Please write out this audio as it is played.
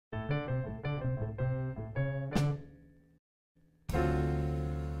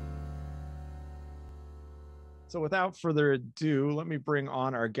So without further ado, let me bring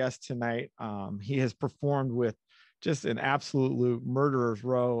on our guest tonight. He has performed with just an absolute murderer's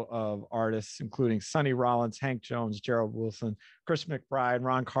row of artists, including Sonny Rollins, Hank Jones, Gerald Wilson, Chris McBride,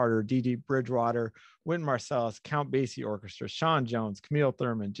 Ron Carter, Dee Dee Bridgewater, Wynton Marsalis, Count Basie Orchestra, Sean Jones, Camille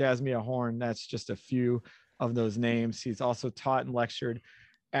Thurman, Jasmine Horn. That's just a few of those names. He's also taught and lectured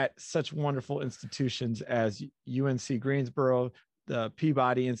at such wonderful institutions as UNC Greensboro, the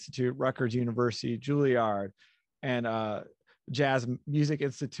Peabody Institute, Rutgers University, Juilliard, and Jazz Music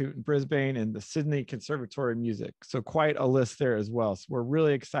Institute in Brisbane, and the Sydney Conservatory of Music. So quite a list there as well. So we're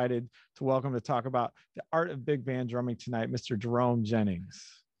really excited to welcome to talk about the art of big band drumming tonight, Mr. Jerome Jennings.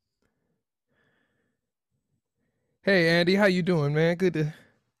 Hey Andy, how you doing, man? Good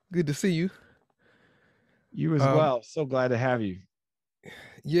to see you. You as well. So glad to have you.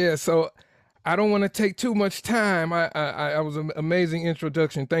 Yeah, so I don't want to take too much time. I was an amazing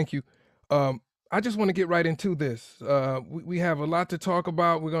introduction. Thank you. I just want to get right into this. We have a lot to talk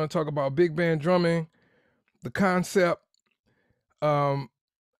about. We're going to talk about big band drumming, the concept. I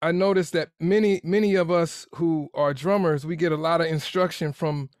noticed that many of us who are drummers, we get a lot of instruction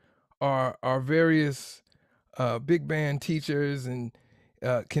from our various big band teachers and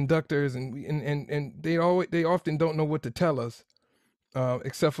conductors, and they often don't know what to tell us,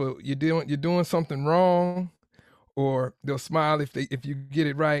 except for you're doing something wrong, or they'll smile if you get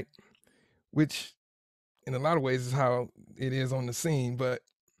it right, which in a lot of ways is how it is on the scene. But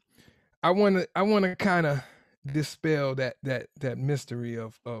I want to kind of dispel that mystery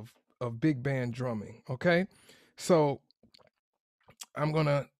of big band drumming. Okay, so I'm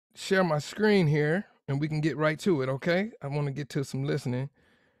gonna share my screen here and we can get right to it. Okay, I want to get to some listening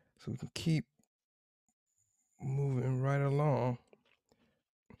so we can keep moving right along.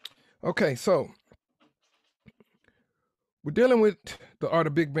 Okay, so we're dealing with the art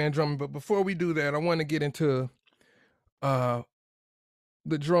of big band drumming, but before we do that, I want to get into the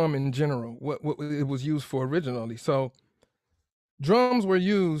drum in general, what it was used for originally. So drums were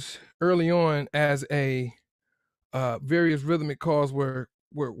used early on as a various rhythmic calls were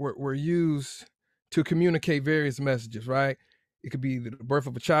used to communicate various messages, right? It could be the birth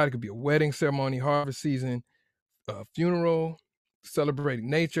of a child, it could be a wedding ceremony, harvest season, a funeral, celebrating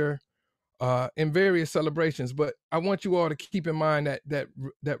nature, in various celebrations. But I want you all to keep in mind that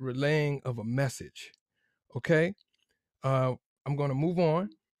relaying of a message. Okay, I'm going to move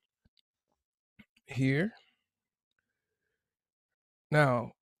on here.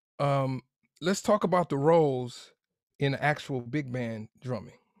 Now, let's talk about the roles in actual big band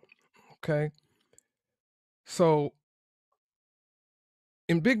drumming. Okay, so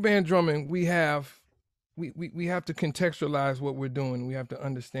in big band drumming, we have to contextualize what we're doing. We have to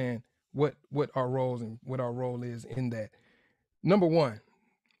understand what our roles and what our role is in that. Number one,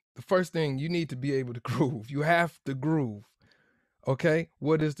 the first thing, you need to be able to groove. You have to groove. Okay,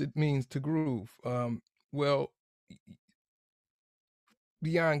 what does it mean to groove? Well,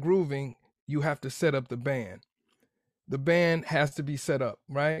 beyond grooving, you have to set up the band. The band has to be set up,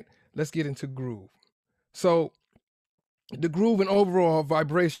 right? Let's get into groove. So the groove and overall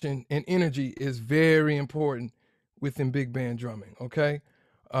vibration and energy is very important within big band drumming. Okay,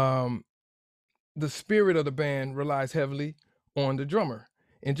 the spirit of the band relies heavily on the drummer,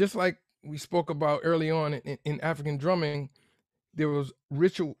 and just like we spoke about early on in African drumming, there was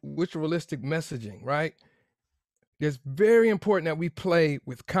ritualistic messaging, right? It's very important that we play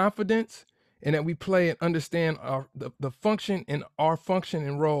with confidence and that we play and understand the function and our function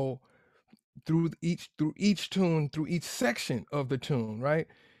and role through each tune, through each section of the tune, right?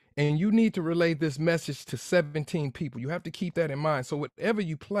 And you need to relay this message to 17 people. You have to keep that in mind. So whatever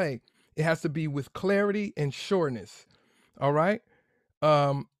you play, it has to be with clarity and sureness. All right.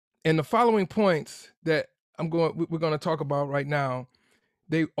 And the following points that we're going to talk about right now,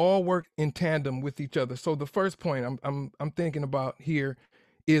 they all work in tandem with each other. So the first point I'm thinking about here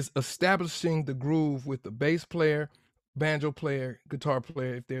is establishing the groove with the bass player, banjo player, guitar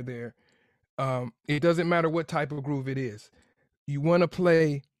player, if they're there. It doesn't matter what type of groove it is. You want to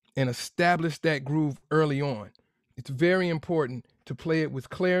play and establish that groove early on. It's very important to play it with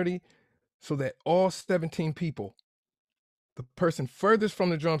clarity so that all 17 people, the person furthest from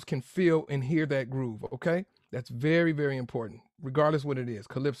the drums, can feel and hear that groove. Okay, that's very, very important, regardless what it is: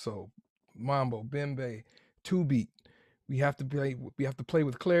 calypso, mambo, bembe, two beat. We have to play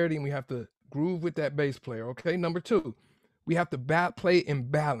with clarity, and we have to groove with that bass player. Okay, number two, we have to play in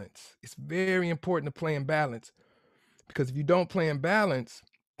balance. It's very important to play in balance, because if you don't play in balance,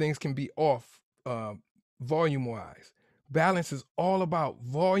 things can be off volume-wise. Balance is all about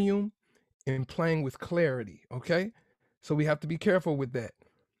volume and playing with clarity, okay? So we have to be careful with that.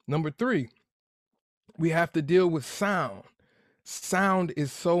 Number three, we have to deal with sound. Sound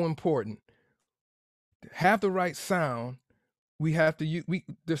is so important. To have the right sound, we have to use,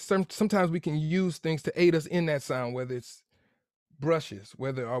 sometimes we can use things to aid us in that sound, whether it's brushes,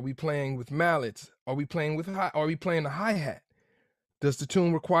 whether are we playing with mallets, are we playing with are we playing the hi-hat? Does the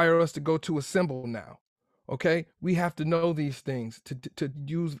tune require us to go to a cymbal now? Okay, we have to know these things to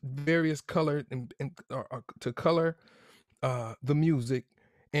use various color and to color the music,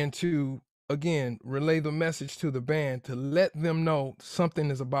 and to again relay the message to the band to let them know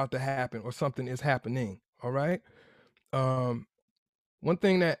something is about to happen or something is happening. All right. One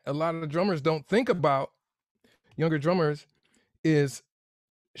thing that a lot of drummers don't think about, younger drummers, is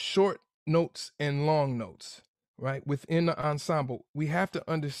short notes and long notes, right? Within the ensemble, we have to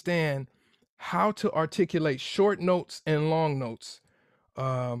understand how to articulate short notes and long notes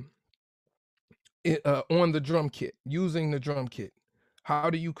on the drum kit, using the drum kit.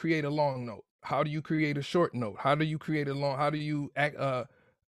 How do you create a long note? How do you create a short note? How do you create a long? How do you act?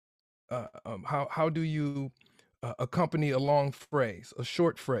 How do you accompany a long phrase, a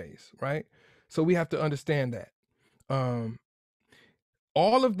short phrase, right? So we have to understand that.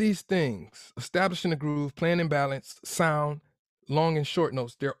 All of these things, establishing a groove, playing in balance, sound, long and short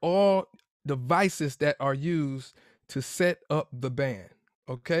notes, they're all devices that are used to set up the band.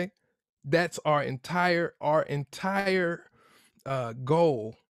 Okay, that's our entire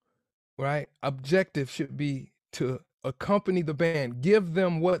goal, right? Objective should be to accompany the band, give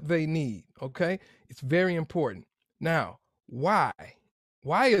them what they need. Okay, it's very important. Now, why?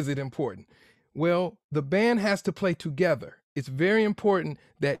 Why is it important? Well, the band has to play together. It's very important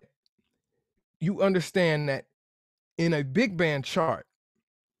that you understand that in a big band chart,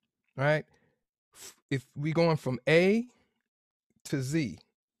 right? If we going from A to Z,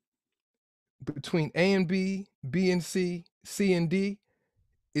 between A and B, B and C, C and D,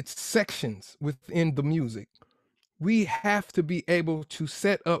 it's sections within the music. We have to be able to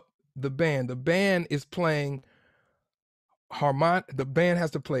set up the band. The band is playing the band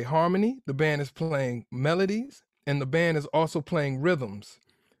has to play harmony, the band is playing melodies, and the band is also playing rhythms.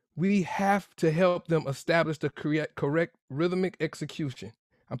 We have to help them establish the correct rhythmic execution.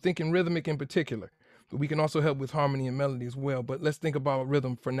 I'm thinking rhythmic in particular, but we can also help with harmony and melody as well. But let's think about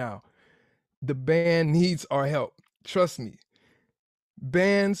rhythm for now. The band needs our help. Trust me.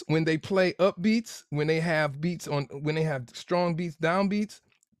 Bands, when they play upbeats, when they have strong beats, downbeats,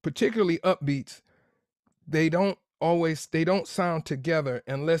 particularly upbeats, they don't sound together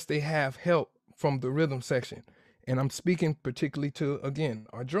unless they have help from the rhythm section. And I'm speaking particularly to, again,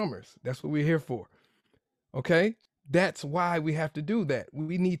 our drummers. That's what we're here for. Okay? That's why we have to do that.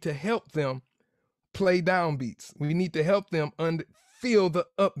 We need to help them play downbeats. We need to help them feel the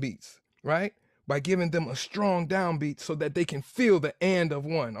upbeats, right? By giving them a strong downbeat so that they can feel the and of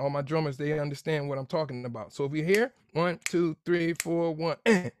one. All my drummers, they understand what I'm talking about. So if we hear 1, 2, 3, 4, 1,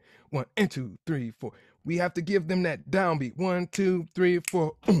 and 1 and 2, 3, 4. We have to give them that downbeat. 1, 2, 3,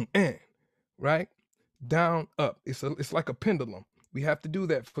 4, and, right? Down, up. It's like a pendulum. We have to do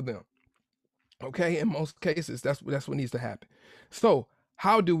that for them. Okay, in most cases, that's what needs to happen. So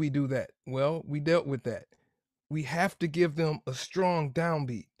how do we do that? Well, we dealt with that. We have to give them a strong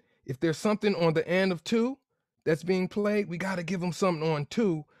downbeat. If there's something on the end of 2 that's being played, we got to give them something on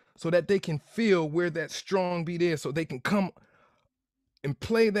 2 so that they can feel where that strong beat is, so they can come and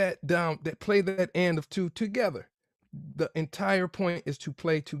play that end of 2 together. The entire point is to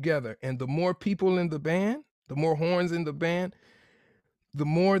play together. And the more people in the band, the more horns in the band, the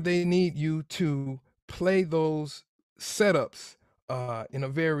more they need you to play those setups in a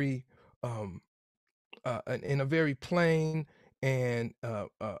very plain and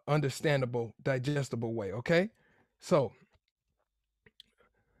understandable, digestible way. Okay, so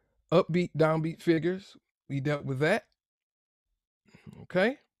upbeat, downbeat figures, we dealt with that.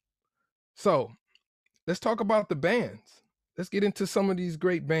 Okay, so let's talk about the bands. Let's get into some of these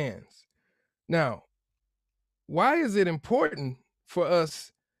great bands. Now, why is it important for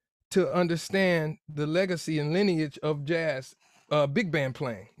us to understand the legacy and lineage of jazz, big band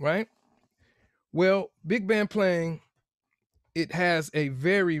playing, right? Well, big band playing, it has a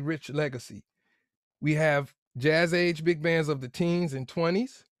very rich legacy. We have jazz age big bands of the teens and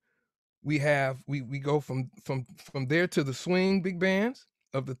 20s. We go from there to the swing big bands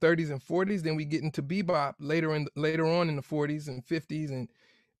of the 30s and 40s. Then we get into bebop later on in the 40s and 50s and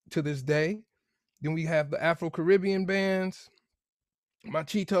to this day. Then we have the Afro-Caribbean bands,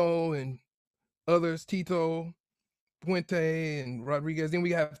 Machito and others, Tito, Puente and Rodriguez. Then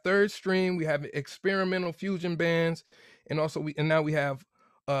we have third stream, we have experimental fusion bands, and also now we have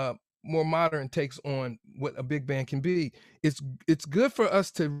more modern takes on what a big band can be. It's good for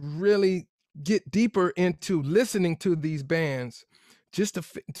us to really get deeper into listening to these bands just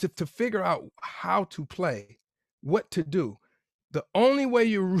to figure out how to play, what to do. The only way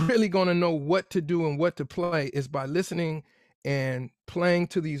you're really going to know what to do and what to play is by listening and playing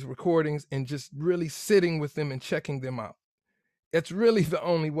to these recordings and just really sitting with them and checking them out. That's really the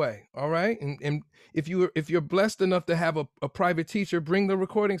only way. All right. And if you're blessed enough to have a private teacher, bring the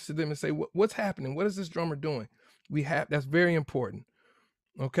recordings to them and say, what's happening? What is this drummer doing? That's very important.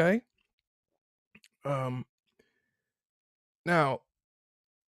 Okay. Now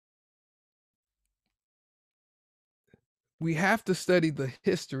we have to study the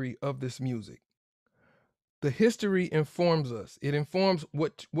history of this music. The history informs us. It informs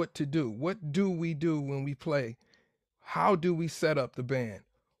what to do. What do we do when we play? How do we set up the band?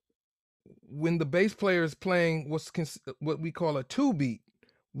 When the bass player is playing what we call a 2-beat,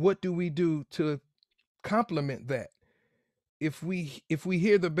 what do we do to complement that? If we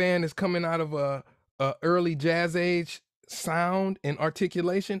hear the band is coming out of a early jazz age sound and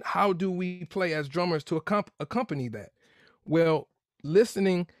articulation, how do we play as drummers to accompany that? Well,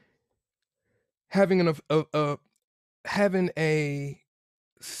 listening, having a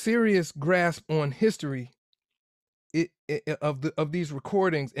serious grasp on history of these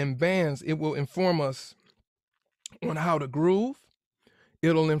recordings and bands, it will inform us on how to groove.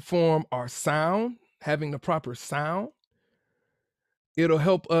 It'll inform our sound, having the proper sound. It'll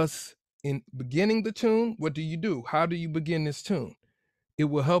help us in beginning the tune. What do you do? How do you begin this tune? It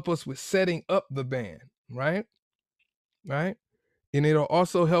will help us with setting up the band, right? Right? And it'll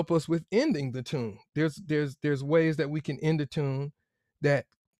also help us with ending the tune. There's ways that we can end a tune that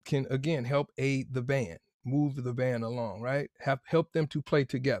can, again, help aid the band, move the band along, right? Help them to play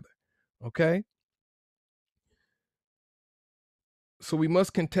together, okay? So we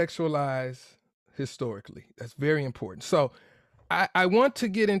must contextualize historically. That's very important. So I want to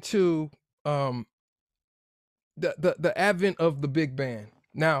get into the advent of the big band.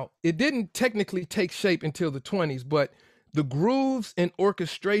 Now, it didn't technically take shape until the 20s, but the grooves and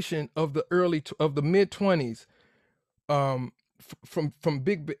orchestration of the mid 20s, from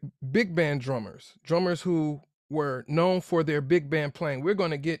big band drummers who were known for their big band playing. We're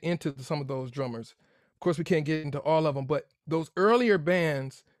going to get into some of those drummers. Of course, we can't get into all of them, but those earlier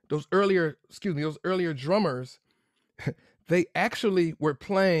bands, those earlier drummers, they actually were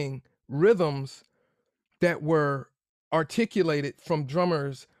playing rhythms that were articulated from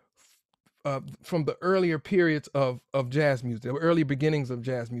drummers from the earlier periods of jazz music, the early beginnings of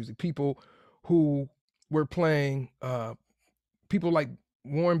jazz music. People who were playing, people like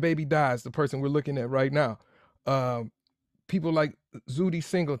Warren Baby Dies, the person we're looking at right now. People like Zudi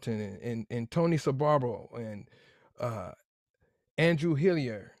Singleton and Tony Sabarbro and Andrew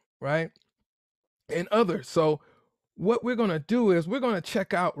Hilaire, right? And others. So what we're going to do is we're going to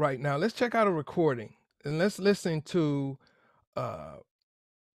check out right now. Let's check out a recording and let's listen to,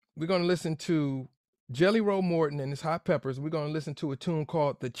 we're going to listen to Jelly Roll Morton and his Hot Peppers. We're going to listen to a tune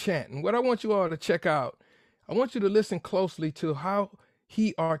called The Chant. And what I want you all to check out, I want you to listen closely to how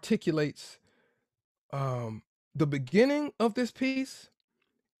he articulates the beginning of this piece.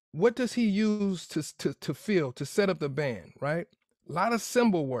 What does he use to feel, to set up the band, right? A lot of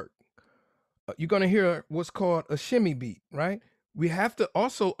cymbal work. You're going to hear what's called a shimmy beat, right? We have to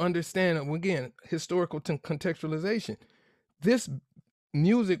also understand, again, historical contextualization. This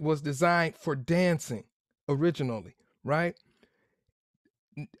music was designed for dancing originally, right?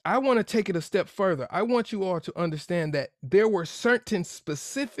 I want to take it a step further. I want you all to understand that there were certain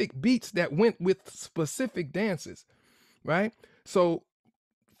specific beats that went with specific dances, right? So,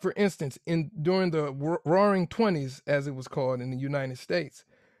 for instance, during the Roaring 20s, as it was called in the United States,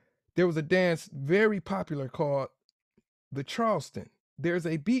 there was a dance very popular called the Charleston. There's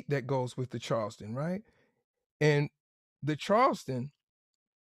a beat that goes with the Charleston, right? And the Charleston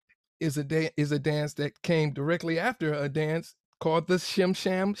is a dance that came directly after a dance called the Shim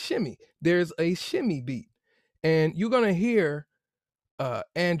Sham Shimmy. There's a shimmy beat. And you're going to hear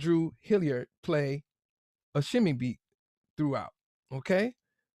Andrew Hilaire play a shimmy beat throughout, okay?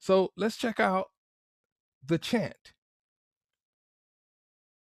 So let's check out The Chant.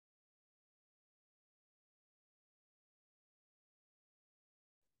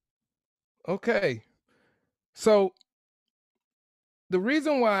 Okay, so the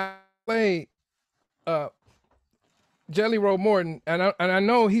reason why I play Jelly Roll Morton, and I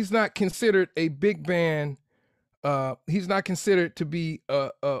know he's not considered a big band. He's not considered to be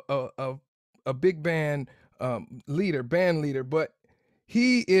a big band band leader, but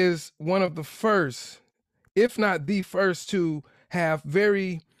he is one of the first, if not the first, to have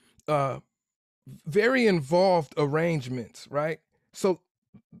very involved arrangements, right? So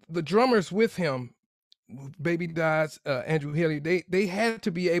the drummers with him, Baby Dodds, Andrew Hilaire, they had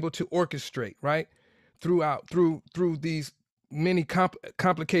to be able to orchestrate, right, through these many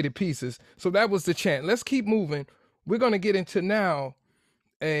complicated pieces. So that was the chant. Let's keep moving. We're going to get into now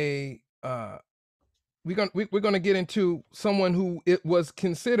we're gonna get into someone who it was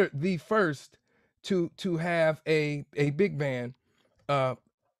considered the first to have a big band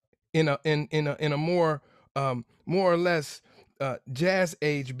in a more more or less jazz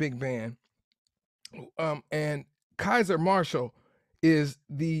age big band, and Kaiser Marshall is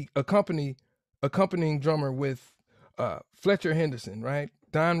the accompanying drummer with Fletcher Henderson, right?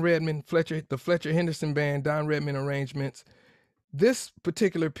 Don Redman, the Fletcher Henderson band, Don Redman arrangements. This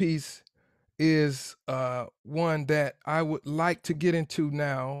particular piece is one that I would like to get into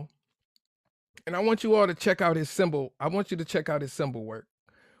now. And I want you all to check out his cymbal. I want you to check out his cymbal work.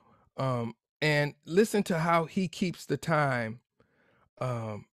 And listen to how he keeps the time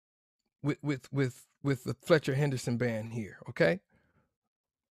with the Fletcher Henderson band here, okay?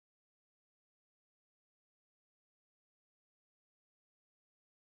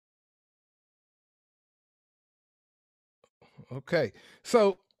 Okay,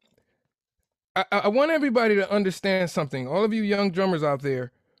 so I want everybody to understand something. All of you young drummers out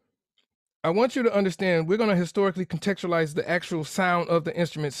there, I want you to understand we're going to historically contextualize the actual sound of the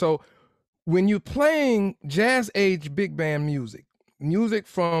instrument. So when you're playing jazz age big band music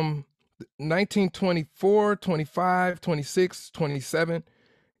from 1924, 25, 26, 27,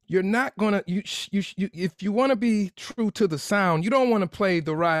 you're not going to, if you want to be true to the sound, you don't want to play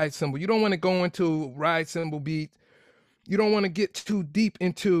the ride cymbal. You don't want to go into ride cymbal beat. You don't want to get too deep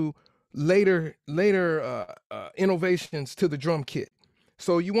into later innovations to the drum kit.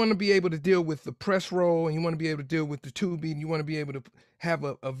 So you want to be able to deal with the press roll, and you want to be able to deal with the two beat, and you want to be able to have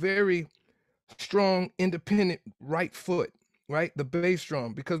a very strong, independent right foot, right? The bass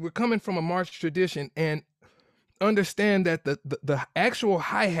drum, because we're coming from a march tradition, and understand that the actual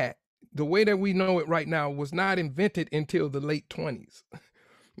hi-hat, the way that we know it right now, was not invented until the late 20s,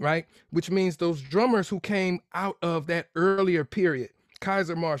 right? Which means those drummers who came out of that earlier period,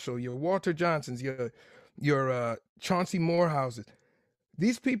 Kaiser Marshall, your Walter Johnsons, your Chauncey Morehouses,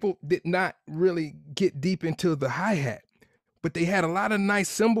 these people did not really get deep into the hi-hat, but they had a lot of nice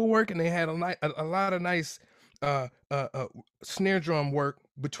cymbal work, and they had a lot of nice snare drum work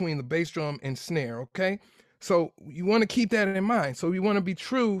between the bass drum and snare, okay? So you want to keep that in mind. So you want to be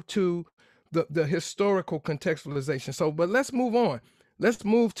true to the historical contextualization. So, but let's move on. Let's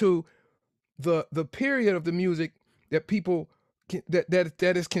move to the period of the music that people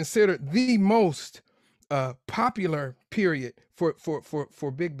that is considered the most popular period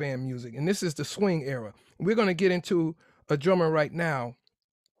for big band music, and this is the swing era. We're going to get into a drummer right now.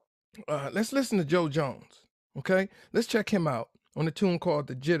 Let's listen to Joe Jones. Okay, let's check him out on a tune called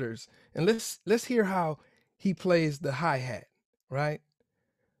 "The Jitters," and let's hear how he plays the hi-hat. Right?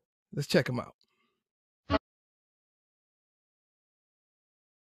 Let's check him out.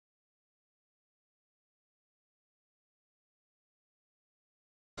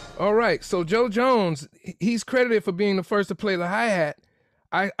 All right, so Joe Jones, he's credited for being the first to play the hi-hat.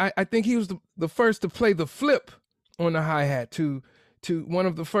 I think he was the first to play the flip on the hi-hat, to one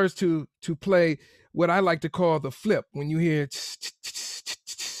of the first to play what I like to call the flip. When you hear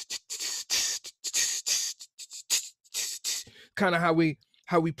kind of how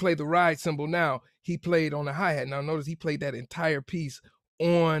we play the ride cymbal now, he played on the hi-hat. Now notice he played that entire piece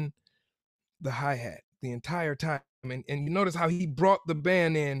on the hi-hat the entire time. And you notice how he brought the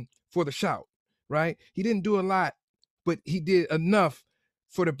band in for the shout, right? He didn't do a lot, but he did enough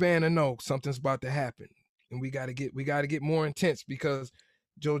for the band to know something's about to happen. And we got to get more intense, because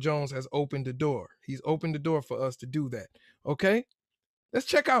Joe Jones has opened the door. He's opened the door for us to do that. Okay? Let's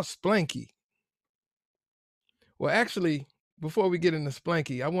check out Splanky. Well, actually, before we get into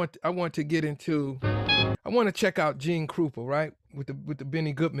Splanky, I want to check out Gene Krupa, right? With the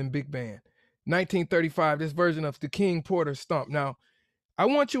Benny Goodman Big Band. 1935, this version of the King Porter Stomp. Now, I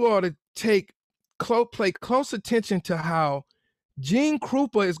want you all to play close attention to how Gene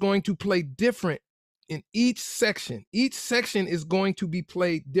Krupa is going to play different in each section. Each section is going to be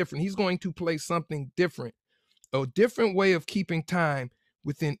played different. He's going to play something different, a different way of keeping time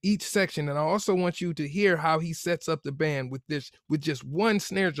within each section. And I also want you to hear how he sets up the band with just one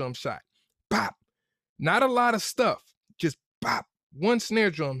snare drum shot. Pop. Not a lot of stuff, just pop, one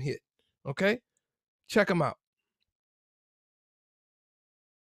snare drum hit. Okay? Check them out.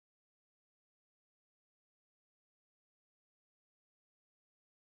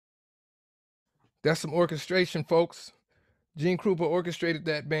 That's some orchestration, folks. Gene Krupa orchestrated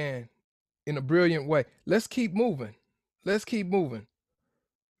that band in a brilliant way. Let's keep moving. Let's keep moving.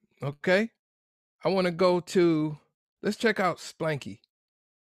 Okay. I want to go to, let's check out Splanky.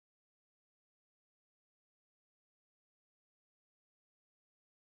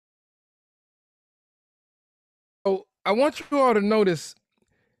 So I want you all to notice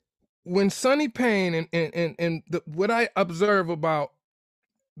when Sonny Payne and what I observe about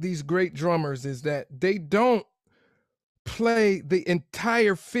these great drummers is that they don't play the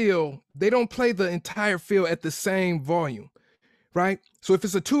entire field. They don't play the entire field at the same volume, right? So if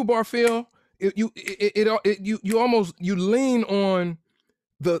it's a 2-bar field, you almost lean on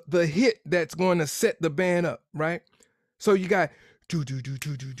the hit that's going to set the band up, right? So you got do do do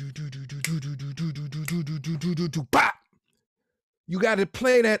do do do do do do do do do do do do do do do do bop. You got to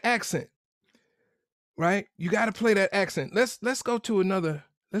play that accent, right? You got to play that accent. Let's go to another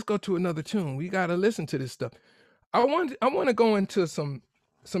tune. We got to listen to this stuff. I want to go into some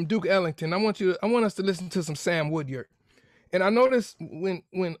Duke Ellington. I want us to listen to some Sam Woodyard. And I notice when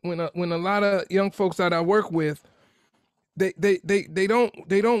a lot of young folks that I work with, they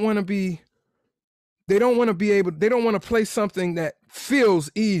don't want to be they don't want to play something that feels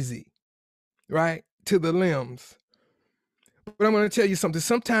easy, right, to the limbs. But I'm going to tell you something.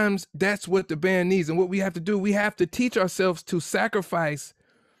 Sometimes that's what the band needs. And what we have to do, we have to teach ourselves to sacrifice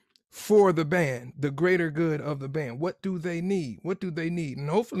for the band, the greater good of the band. What do they need? What do they need? And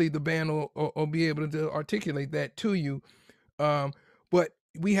hopefully the band will be able to articulate that to you. But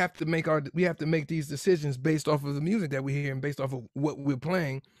we have to make these decisions based off of the music that we hear and based off of what we're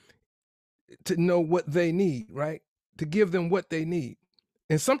playing to know what they need, right? To give them what they need.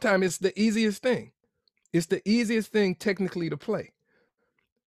 And sometimes it's the easiest thing. It's the easiest thing technically to play.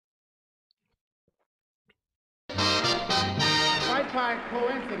 Quite by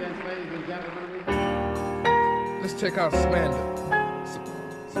coincidence, ladies and gentlemen. Let's check out Smada.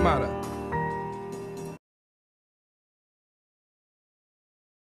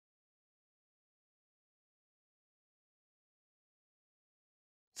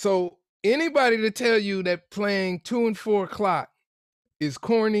 So anybody to tell you that playing 2 and 4 o'clock is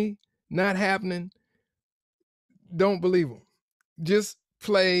corny, not happening, don't believe them. Just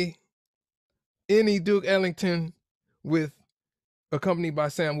play any Duke Ellington with accompanied by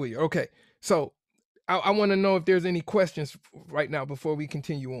Sam Woodyard. Okay, so I want to know if there's any questions right now before we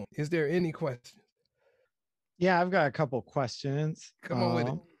continue on. Is there any questions? Yeah, I've got a couple questions. Come on with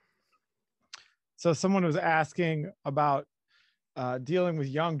it. So someone was asking about dealing with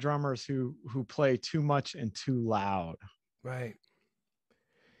young drummers who play too much and too loud. Right.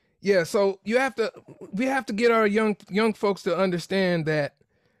 Yeah, so we have to get our young folks to understand that,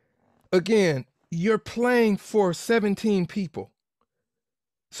 again, you're playing for 17 people.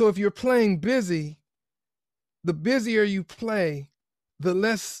 So if you're playing busy, the busier you play, the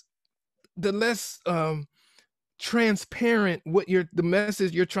less transparent the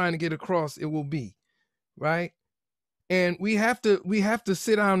message you're trying to get across it will be, right? And we have to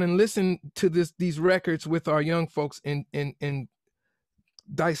sit down and listen to these records with our young folks and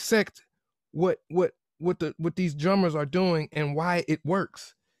dissect what these drummers are doing and why it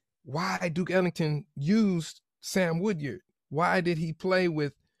works. Why Duke Ellington used Sam Woodyard? Why did he play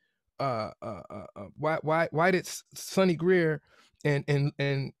with why did Sonny Greer and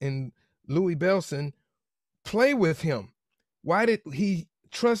Louis Belson play with him? Why did he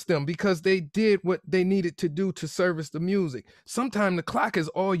trust them? Because they did what they needed to do to service the music. Sometimes the clock is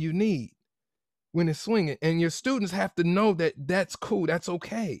all you need when it's swinging, and your students have to know that that's cool, that's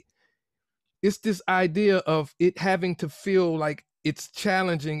okay. It's this idea of it having to feel like it's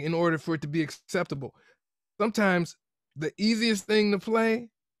challenging in order for it to be acceptable. Sometimes the easiest thing to play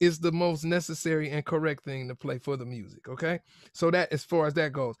is the most necessary and correct thing to play for the music, okay? So that, as far as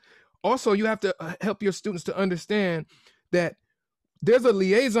that goes. Also, you have to help your students to understand that there's a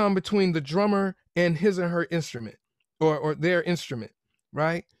liaison between the drummer and his or her instrument, or their instrument,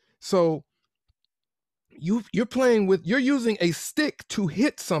 right? So you're using a stick to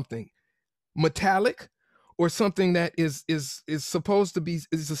hit something metallic or something that is supposed to be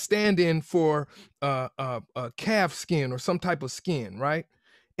is a stand-in for a calf skin or some type of skin, right?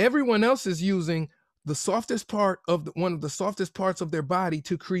 Everyone else is using the softest part of one of the softest parts of their body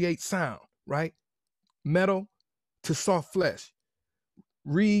to create sound, right? Metal to soft flesh,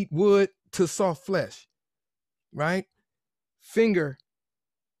 reed, wood to soft flesh, right? Finger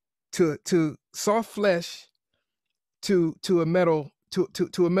to soft flesh to a metal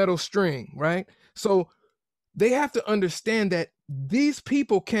to a metal string, right? So they have to understand that these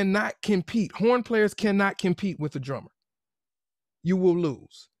people cannot compete. Horn players cannot compete with a drummer. You will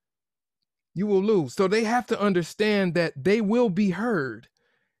lose. You will lose. So they have to understand that they will be heard,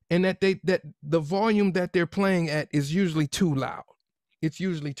 and that the volume that they're playing at is usually too loud. it's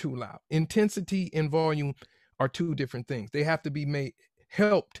usually too loud. Intensity and volume are two different things. They have to be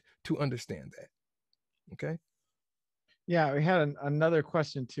helped to understand that. Okay. Yeah, we had another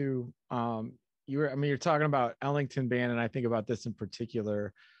question too. You're talking about Ellington band, and I think about this in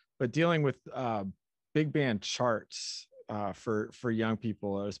particular, but dealing with big band charts for young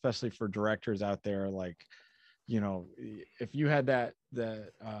people, especially for directors out there, like, if you had the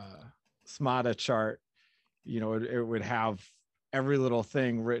Smada chart, it would have every little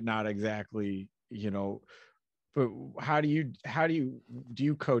thing written out exactly, but how do you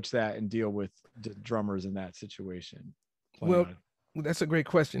coach that and deal with drummers in that situation? Well, that's a great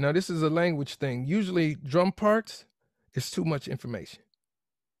question. Now, this is a language thing. Usually drum parts is too much information,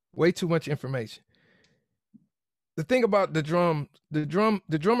 way too much information. The thing about the drummer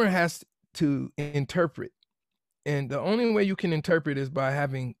has to interpret. And the only way you can interpret is by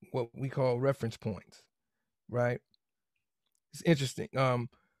having what we call reference points, right? It's interesting.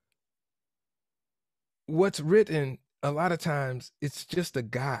 What's written, a lot of times, it's just a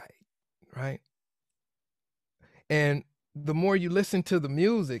guide, right? And the more you listen to the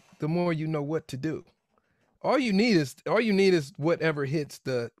music, the more you know what to do. All you need is whatever hits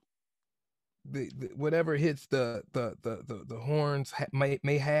the horns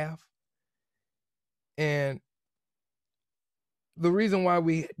may have. And the reason why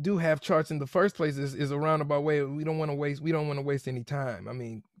we do have charts in the first place is a roundabout way. We don't want to waste any time. I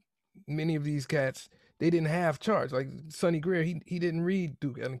mean, many of these cats, they didn't have charts. Like Sonny Greer, he didn't read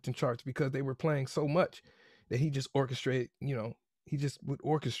Duke Ellington charts because they were playing so much that he just orchestrated, he just would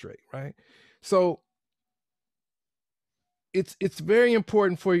orchestrate, right? So it's very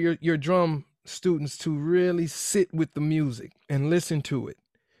important for your drum students to really sit with the music and listen to it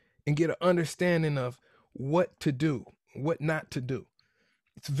and get an understanding of what to do, what not to do.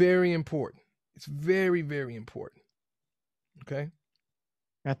 It's very important. It's very, very important. Okay.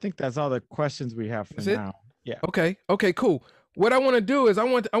 I think that's all the questions we have for now. Yeah. Okay. Okay, cool. What I want to do is I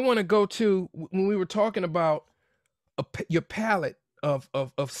want to go to when we were talking about your palette of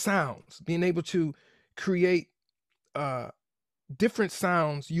sounds, being able to create different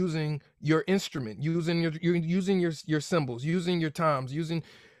sounds using your instrument, using your cymbals, using your toms, using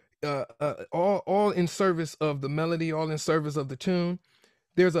all in service of the melody, all in service of the tune.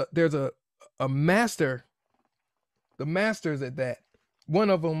 There's a master. The masters at that. One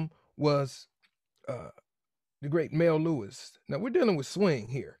of them was the great Mel Lewis. Now we're dealing with swing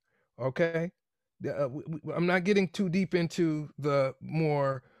here, okay? I'm not getting too deep into the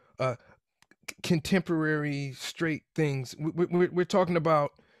more contemporary straight things. We're talking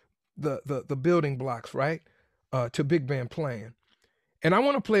about the building blocks, right? To big band playing. And I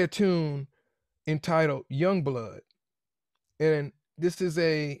want to play a tune entitled Young Blood. And this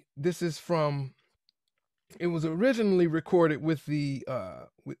is from, it was originally recorded with the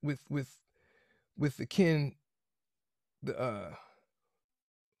with the Ken the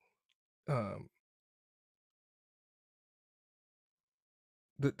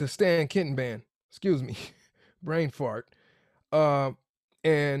Stan Kenton band, excuse me, brain fart.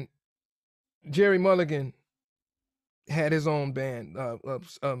 And Jerry Mulligan had his own band,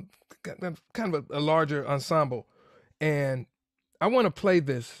 kind of a larger ensemble. And I want to play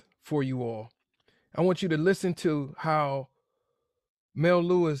this for you all. I want you to listen to how Mel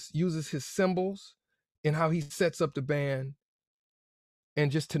Lewis uses his cymbals and how he sets up the band and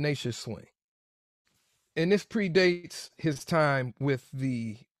just tenacious swing. And this predates his time with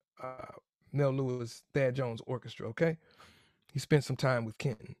the Mel Lewis, Thad Jones Orchestra, okay? He spent some time with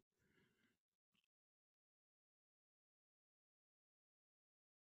Kenton.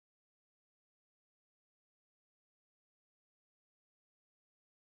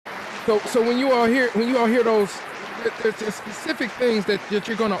 So when you all hear those, there's specific things that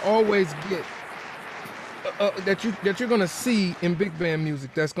you're gonna always get, that you're gonna see in big band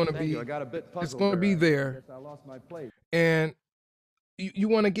music. That's gonna be, it's gonna be there. I lost my place. And you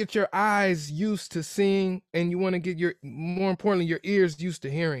want to get your eyes used to seeing, and you want to get more importantly, your ears used to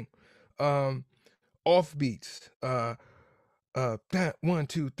hearing offbeats. That 1,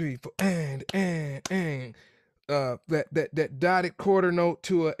 2, 3, 4, and. That dotted quarter note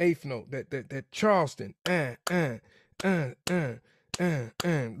to an eighth note, that Charleston,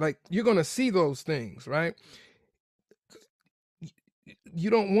 like you're gonna see those things, right? You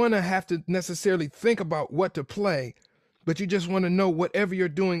don't want to have to necessarily think about what to play, but you just want to know whatever you're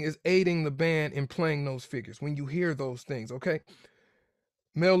doing is aiding the band in playing those figures when you hear those things. Okay,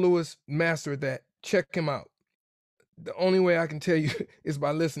 Mel Lewis mastered that. Check him out. The only way I can tell you is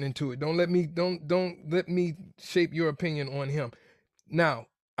by listening to it. Don't let me shape your opinion on him. Now,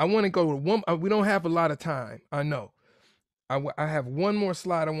 I want to go to one. We don't have a lot of time, I know. I have one more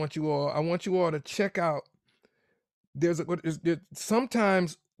slide. I want you all to check out.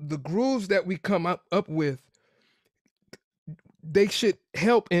 Sometimes the grooves that we come up with, they should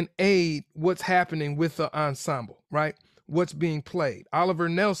help and aid what's happening with the ensemble, right? What's being played. Oliver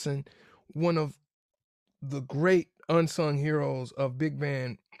Nelson, one of the great unsung heroes of big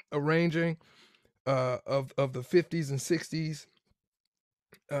band arranging of the 50s and 60s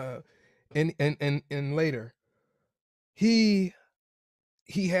and later. He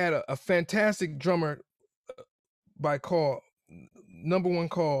had a fantastic drummer number one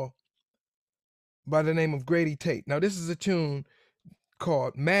call by the name of Grady Tate. Now this is a tune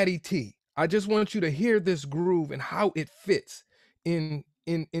called Mattie T. I just want you to hear this groove and how it fits into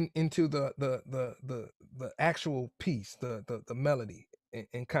the actual piece, the melody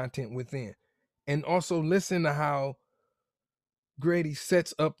and content within. And also listen to how Grady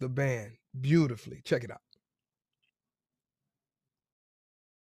sets up the band beautifully. Check it out.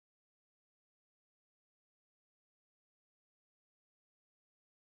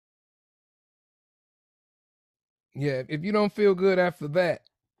 Yeah, if you don't feel good after that,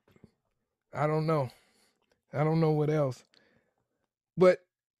 I don't know. I don't know what else. But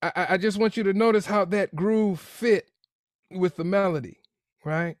I just want you to notice how that groove fit with the melody,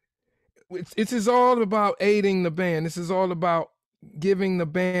 right? This is all about aiding the band. This is all about giving the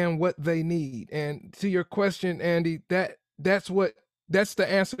band what they need. And to your question, Andy, that's the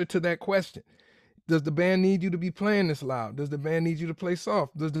answer to that question. Does the band need you to be playing this loud? Does the band need you to play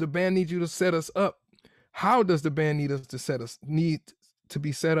soft? Does the band need you to set us up? How does the band need to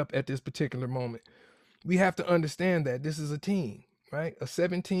be set up at this particular moment? We have to understand that this is a team, right? A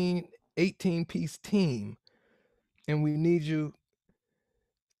 17, 18-piece team. And we need you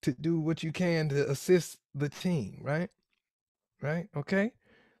to do what you can to assist the team, right? Right? Okay.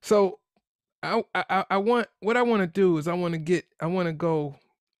 So what I want to do is I want to go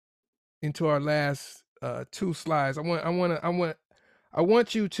into our last two slides. I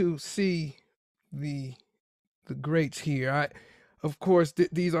want you to see the greats here. Of course,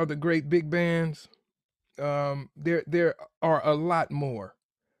 these are the great big bands. There are a lot more,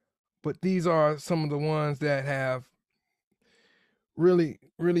 but these are some of the ones that have really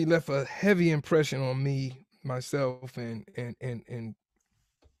left a heavy impression on me, myself, and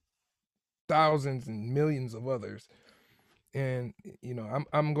thousands and millions of others. And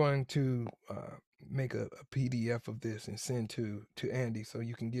I'm going to make a PDF of this and send to Andy so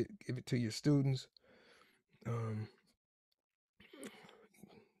you can give it to your students. You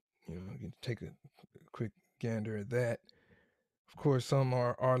can take a quick gander at that. Of course, some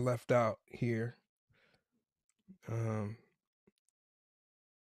are left out here.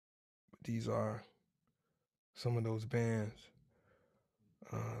 These are some of those bands.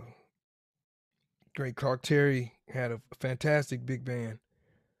 Great Clark Terry had a fantastic big band,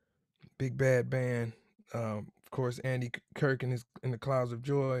 big bad band. Of course, Andy Kirk in the Clouds of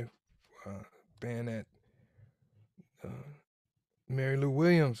Joy, band that Mary Lou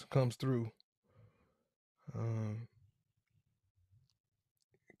Williams comes through.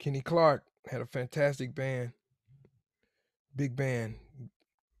 Kenny Clark had a fantastic band, big band.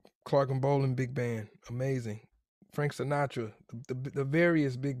 Clark and Bolan big band, amazing. Frank Sinatra, the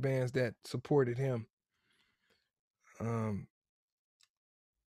various big bands that supported him.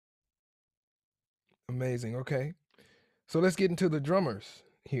 Amazing. Okay, so let's get into the drummers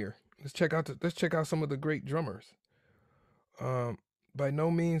here. Let's check out some of the great drummers. By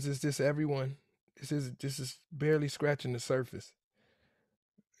no means is this everyone. This is barely scratching the surface.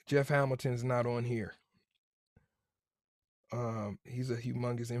 Jeff Hamilton's not on here. He's a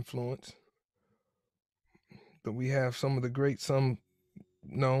humongous influence. But we have some of the great, some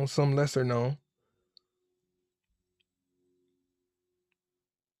known, some lesser known.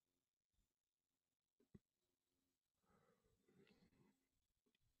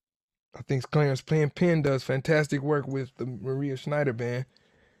 I think Clarence Penn does fantastic work with the Maria Schneider band.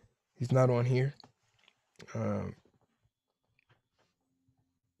 He's not on here.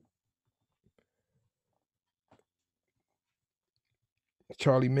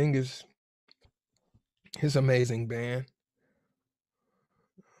 Charlie Mingus, his amazing band.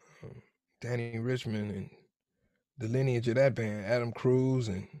 Danny Richmond and the lineage of that band, Adam Cruz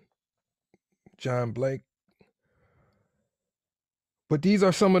and John Blake. But these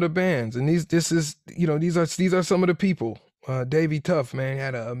are some of the bands, and these are some of the people. Davey Tuff, man,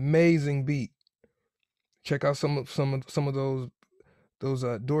 had an amazing beat. Check out some of those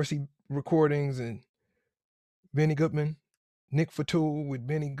Dorsey recordings, and Benny Goodman, Nick Fatul with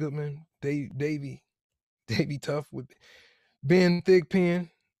Benny Goodman, Davey Tuff with Ben Thigpen,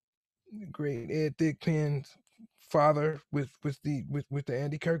 great Ed Thigpen's father with the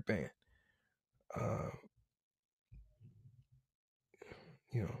Andy Kirk band.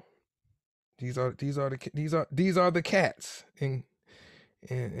 You know, these are the cats, and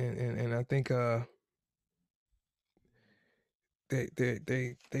I think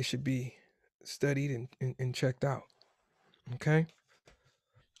they should be studied and checked out. Okay.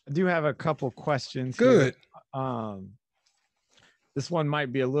 I do have a couple questions Good. here. This one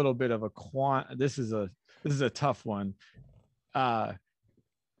might be a little bit of a this is a tough one.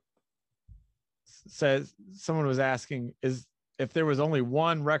 Says someone was asking, if there was only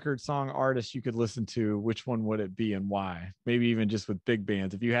one record song artist you could listen to, which one would it be and why? Maybe even just with big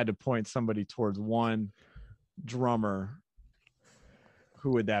bands. If you had to point somebody towards one drummer,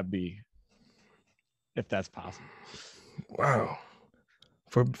 who would that be? If that's possible. Wow.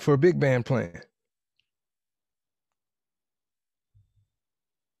 For big band playing.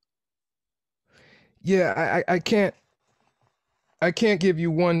 Yeah, I can't give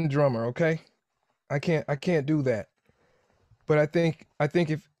you one drummer, okay? I can't do that. But I think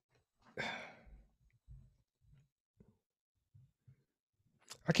if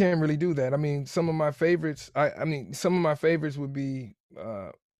I can't really do that. I mean, some of my favorites would be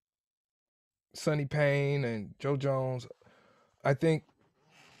Sonny Payne and Joe Jones. I think,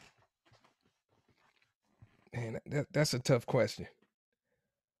 man, that's a tough question.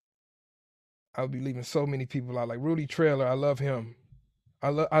 I would be leaving so many people out. Like Rudy Trailer, I love him.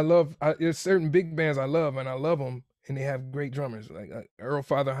 There's certain big bands I love, and I love them, and they have great drummers. Like Earl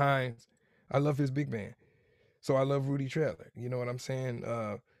Father Hines, I love his big band. So I love Rudy Trailer. You know what I'm saying?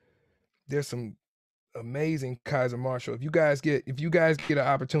 There's some amazing Kaiser Marshall. If you guys get an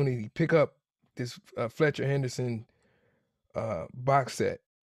opportunity, pick up this Fletcher Henderson box set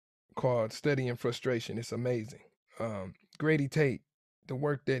called Study and Frustration. It's amazing. Grady Tate, the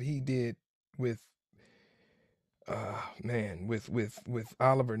work that he did with with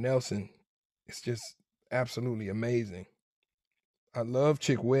Oliver Nelson, it's just absolutely amazing. I love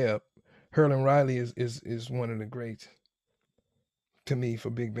Chick Webb. Herlin Riley is one of the greats to me for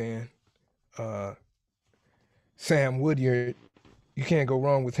big band. Sam Woodyard, you can't go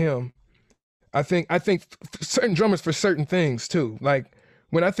wrong with him. I think certain drummers for certain things too. Like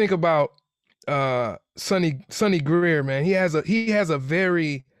when I think about Sonny Greer, man, he has a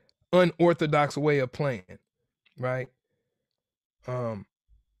very unorthodox way of playing, right? And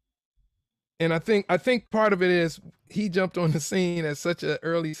I think part of it is he jumped on the scene at such an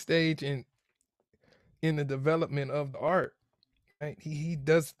early stage in the development of the art. Right? He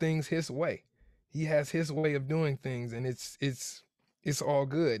does things his way. He has his way of doing things, and it's all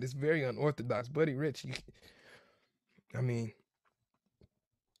good. It's very unorthodox. Buddy Rich, I mean,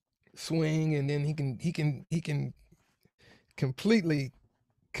 swing, and then he can completely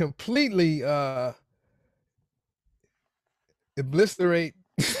obliterate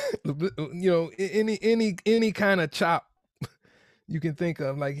any kind of chop you can think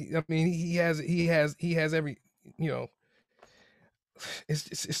of. Like, I mean, he has every,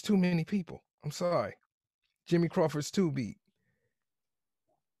 it's too many people. I'm sorry. Jimmy Crawford's 2 beat.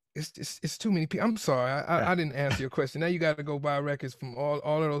 It's too many people. I'm sorry. I didn't answer your question. Now you got to go buy records from all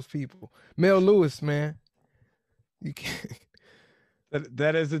of those people. Mel Lewis, man. You can't.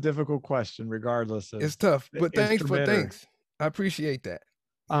 That is a difficult question, regardless of. It's tough, but thanks. I appreciate that.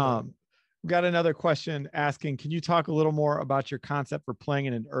 We've got another question asking, can you talk a little more about your concept for playing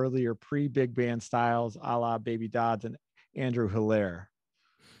in an earlier pre-big band styles, a la Baby Dodds and Andrew Hilaire?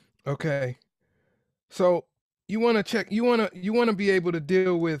 Okay. So you want to be able to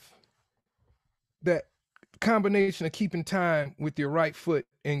deal with that combination of keeping time with your right foot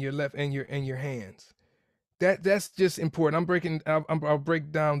and your left and your hands. That's just important. I'll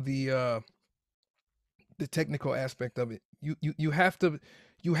break down the technical aspect of it. You have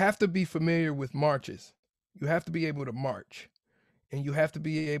to be familiar with marches. You have to be able to march, and you have to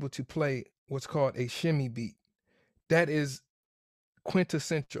be able to play what's called a shimmy beat. That is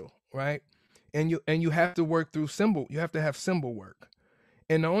quintessential, right? And you have to work through cymbal. You have to have cymbal work,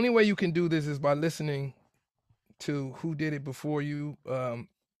 and the only way you can do this is by listening to who did it before you,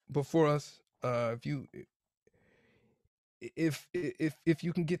 before us. If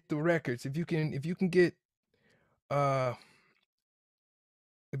you can get the records, if you can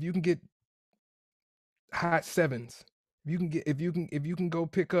get hot sevens, if you can go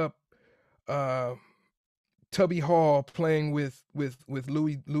pick up Tubby Hall playing with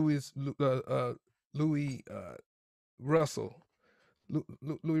Louis Russell,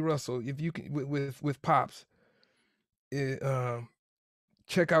 Louis Russell. If you can with Pops,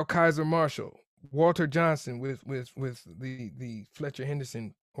 check out Kaiser Marshall, Walter Johnson with the Fletcher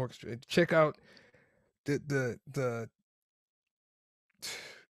Henderson Orchestra. Check out the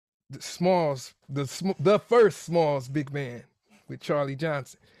Smalls, the first Smalls big band with Charlie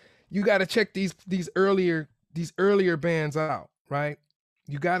Johnson. You got to check these earlier bands out, right?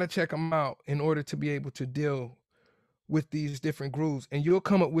 You got to check them out in order to be able to deal with these different grooves, and you'll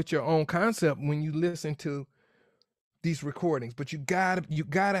come up with your own concept when you listen to these recordings. But you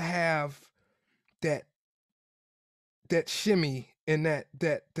gotta have that shimmy and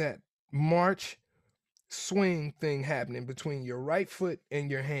that march swing thing happening between your right foot and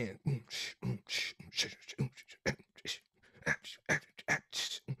your hand.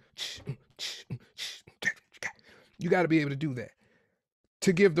 You got to be able to do that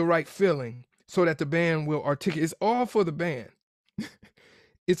to give the right feeling so that the band will articulate. It's all for the band.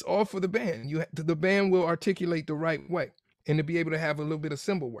 It's all for the band. The band will articulate the right way, and to be able to have a little bit of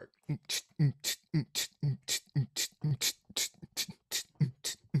cymbal work.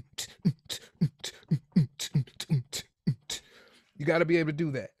 You got to be able to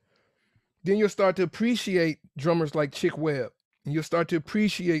do that. Then you'll start to appreciate drummers like Chick Webb, and you'll start to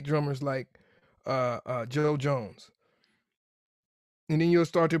appreciate drummers like Joe Jones. And then you'll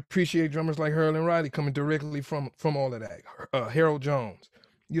start to appreciate drummers like Hurl and Riley coming directly from all of that. Harold Jones.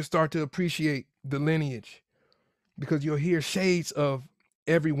 You'll start to appreciate the lineage because you'll hear shades of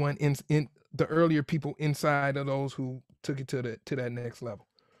everyone in the earlier people inside of those who took it to that next level.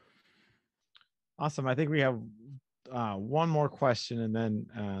 Awesome. I think we have one more question, and then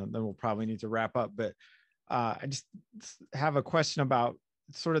we'll probably need to wrap up. But I just have a question about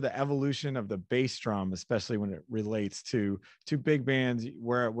sort of the evolution of the bass drum, especially when it relates to big bands,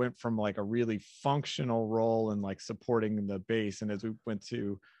 where it went from like a really functional role and like supporting the bass, and as we went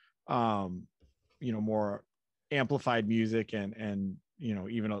to more amplified music and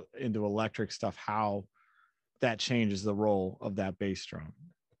even into electric stuff, how that changes the role of that bass drum.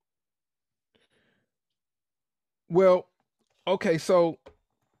 Well, okay, so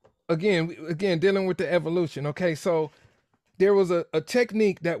again dealing with the evolution. Okay, so there was a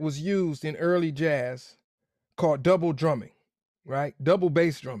technique that was used in early jazz called double drumming, right? Double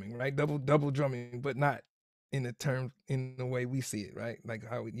bass drumming, right? Double drumming, but not in the way we see it, right? Like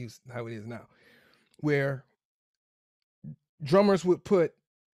how it is now, where drummers would put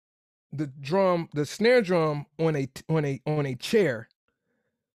the snare drum on a chair,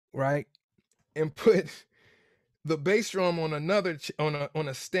 right? And put the bass drum on on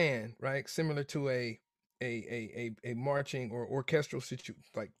a stand, right? Similar to a marching or orchestral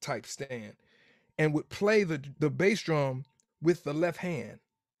type stand, and would play the bass drum with the left hand,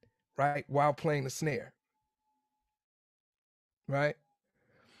 right, while playing the snare, right?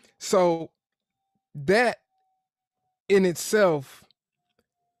 So that in itself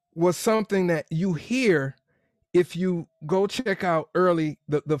was something that you hear if you go check out early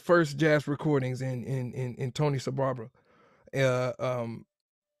the first jazz recordings in Tony Sabarbra, the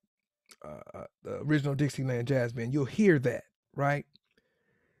original Dixieland Jazz Band. You'll hear that, right?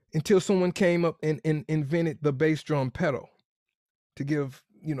 Until someone came up and invented the bass drum pedal to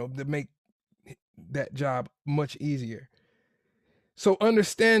make that job much easier. So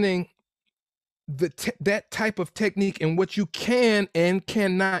understanding that type of technique and what you can and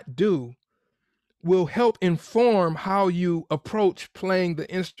cannot do will help inform how you approach playing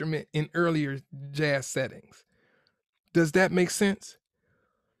the instrument in earlier jazz settings. Does that make sense?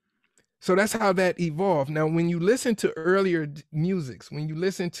 So that's how that evolved. Now, when you listen to earlier musics, when you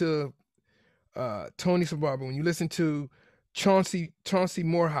listen to Tony Sabarbra, when you listen to Chauncey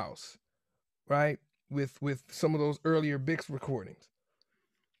Morehouse, right, with some of those earlier Bix recordings,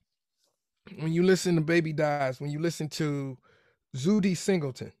 when you listen to Baby Dies, when you listen to Zudi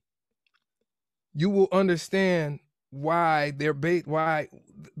Singleton, you will understand why why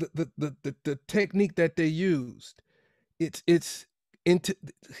the technique that they used. It's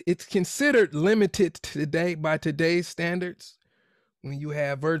considered limited today by today's standards. When you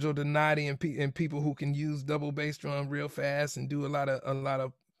have Virgil Donati and people who can use double bass drum real fast and do a lot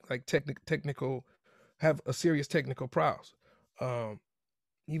of like technical, have a serious technical prowess.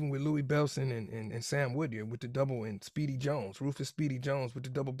 Even with Louis Bellson and Sam Woodyard with the double, and Rufus Speedy Jones with the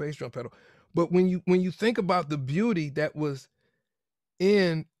double bass drum pedal. But when you think about the beauty that was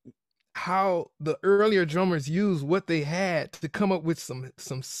in how the earlier drummers used what they had to come up with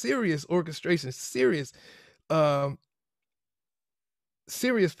some serious orchestration, serious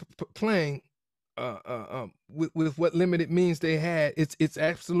playing with what limited means they had, it's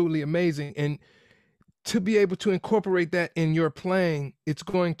absolutely amazing. And to be able to incorporate that in your playing, it's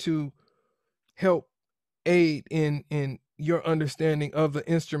going to help aid in your understanding of the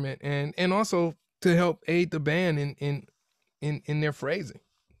instrument, and also to help aid the band in their phrasing,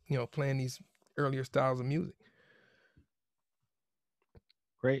 playing these earlier styles of music.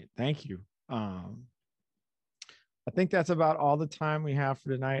 Great, thank you. I think that's about all the time we have for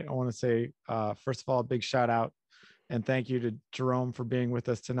tonight. I want to say, first of all, a big shout out and thank you to Jerome for being with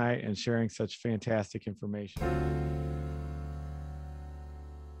us tonight and sharing such fantastic information.